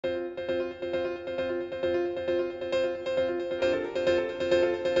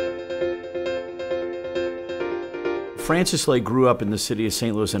Francis Slay grew up in the city of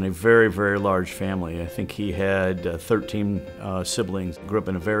St. Louis in a very, very large family. I think he had 13 siblings. Grew up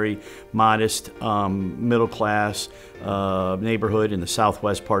in a very modest, middle-class neighborhood in the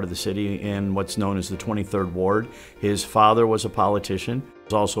southwest part of the city in what's known as the 23rd Ward. His father was a politician. He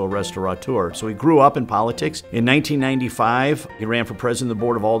was also a restaurateur. So he grew up in politics. In 1995, he ran for president of the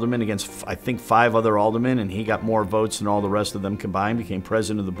Board of Aldermen against, I think, 5 other aldermen, and he got more votes than all the rest of them combined, became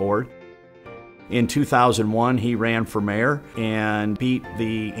president of the board. In 2001, he ran for mayor and beat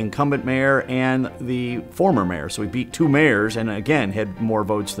the incumbent mayor and the former mayor. So he beat 2 mayors and again had more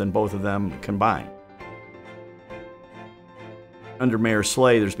votes than both of them combined. Under Mayor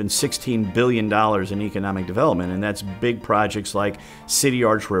Slay, there's been $16 billion in economic development, and that's big projects like City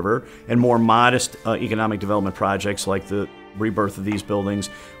Arch River and more modest economic development projects like the rebirth of these buildings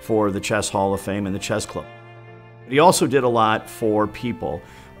for the Chess Hall of Fame and the Chess Club. But he also did a lot for people.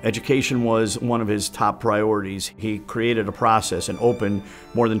 Education was one of his top priorities. He created a process and opened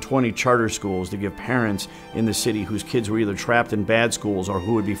more than 20 charter schools to give parents in the city whose kids were either trapped in bad schools or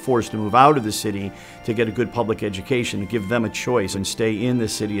who would be forced to move out of the city to get a good public education, to give them a choice and stay in the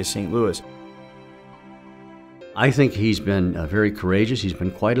city of St. Louis. I think he's been very courageous. He's been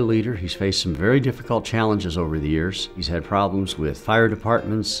quite a leader. He's faced some very difficult challenges over the years. He's had problems with fire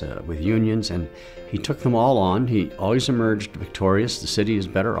departments, with unions, and he took them all on. He always emerged victorious. The city is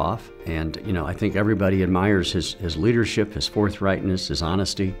better off. And, I think everybody admires his leadership, his forthrightness, his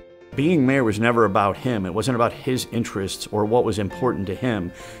honesty. Being mayor was never about him. It wasn't about his interests or what was important to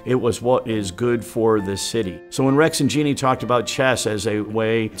him. It was what is good for the city. So when Rex and Jeannie talked about chess as a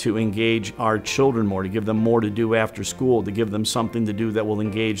way to engage our children more, to give them more to do after school, to give them something to do that will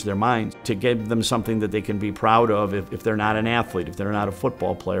engage their minds, to give them something that they can be proud of if they're not an athlete, if they're not a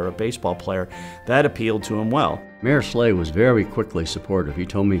football player, a baseball player, that appealed to him well. Mayor Slay was very quickly supportive. He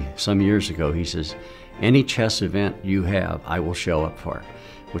told me some years ago, he says, "Any chess event you have, I will show up for,"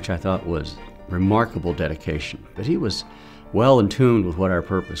 which I thought was remarkable dedication. But he was well in tune with what our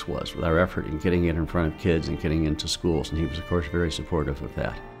purpose was, with our effort in getting it in front of kids and getting into schools, and he was, of course, very supportive of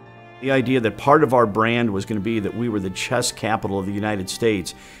that. The idea that part of our brand was going to be that we were the chess capital of the United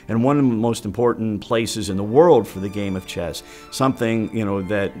States and one of the most important places in the world for the game of chess. Something,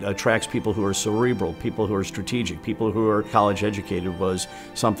 that attracts people who are cerebral, people who are strategic, people who are college educated was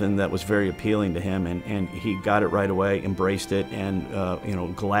something that was very appealing to him, and he got it right away, embraced it, and,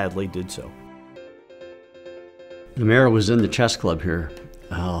 gladly did so. The mayor was in the chess club here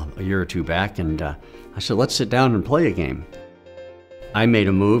a year or 2 back, and I said, "Let's sit down and play a game." I made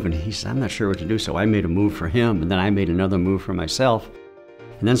a move, and he said, "I'm not sure what to do," so I made a move for him, and then I made another move for myself.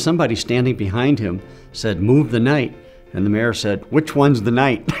 And then somebody standing behind him said, "Move the knight," and the mayor said, "Which one's the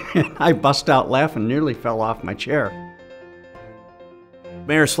knight?" And I bust out laughing, nearly fell off my chair.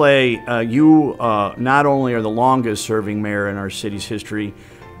 Mayor Slay, you not only are the longest serving mayor in our city's history,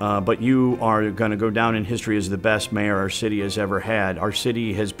 but you are going to go down in history as the best mayor our city has ever had. Our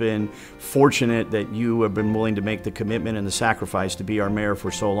city has been fortunate that you have been willing to make the commitment and the sacrifice to be our mayor for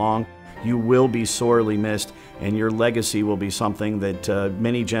so long. You will be sorely missed, and your legacy will be something that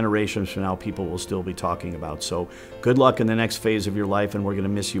many generations from now people will still be talking about. So good luck in the next phase of your life, and we're going to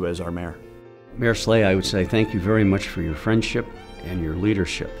miss you as our mayor. Mayor Slay, I would say thank you very much for your friendship and your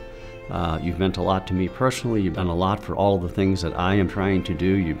leadership. You've meant a lot to me personally. You've done a lot for all the things that I am trying to do.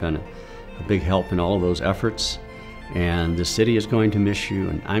 You've been a big help in all of those efforts. And the city is going to miss you,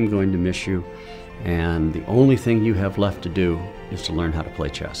 and I'm going to miss you. And the only thing you have left to do is to learn how to play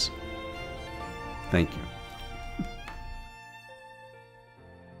chess. Thank you.